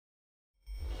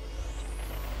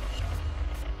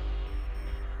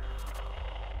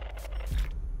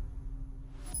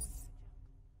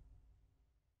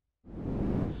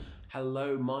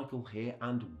Hello, Michael here,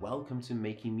 and welcome to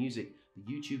Making Music, the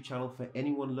YouTube channel for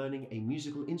anyone learning a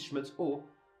musical instrument or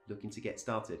looking to get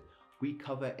started. We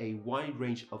cover a wide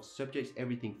range of subjects,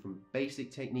 everything from basic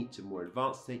technique to more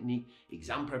advanced technique,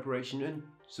 exam preparation, and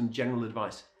some general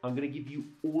advice. I'm going to give you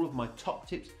all of my top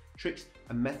tips, tricks,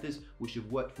 and methods which have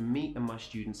worked for me and my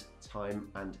students time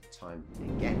and time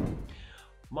again.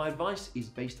 My advice is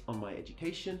based on my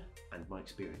education and my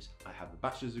experience. I have a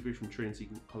bachelor's degree from Trinity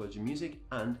College of Music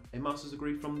and a master's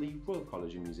degree from the Royal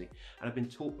College of Music, and I've been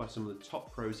taught by some of the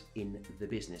top pros in the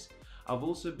business. I've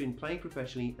also been playing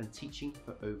professionally and teaching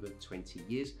for over 20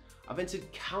 years. I've entered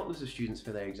countless of students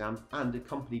for their exams and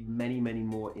accompanied many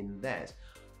more in theirs.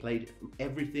 Played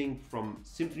everything from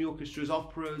symphony orchestras,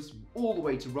 operas, all the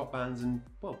way to rock bands and,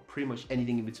 well, pretty much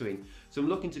anything in between. So I'm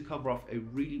looking to cover off a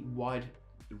really wide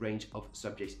range of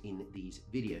subjects in these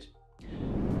videos.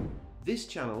 This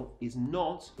channel is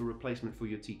not a replacement for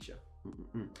your teacher.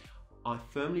 I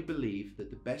firmly believe that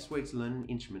the best way to learn an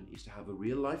instrument is to have a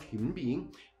real life human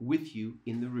being with you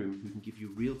in the room who can give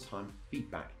you real-time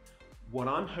feedback. What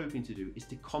I'm hoping to do is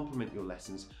to complement your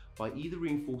lessons by either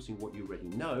reinforcing what you already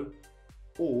know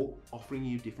or offering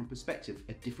you a different perspective,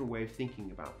 a different way of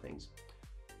thinking about things.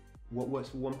 What works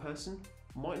for one person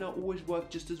might not always work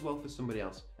just as well for somebody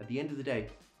else. At the end of the day,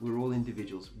 we're all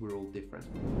individuals, we're all different.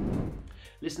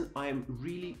 Listen, I am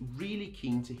really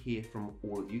keen to hear from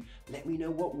all of you. Let me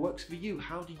know what works for you.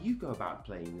 How do you go about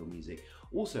playing your music?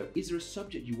 Also, is there a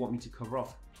subject you want me to cover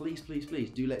off? Please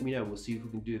do let me know. We'll see if we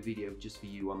can do a video just for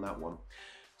you on that one.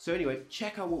 So anyway,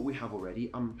 check out what we have already.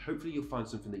 Hopefully you'll find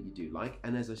something that you do like.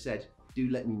 And as I said, do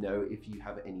let me know if you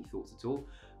have any thoughts at all.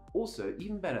 Also,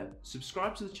 even better,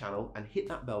 subscribe to the channel and hit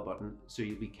that bell button so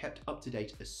you'll be kept up to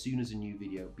date as soon as a new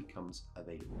video becomes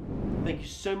available. Thank you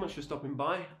so much for stopping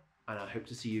by, and I hope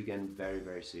to see you again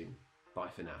very soon. Bye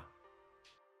for now.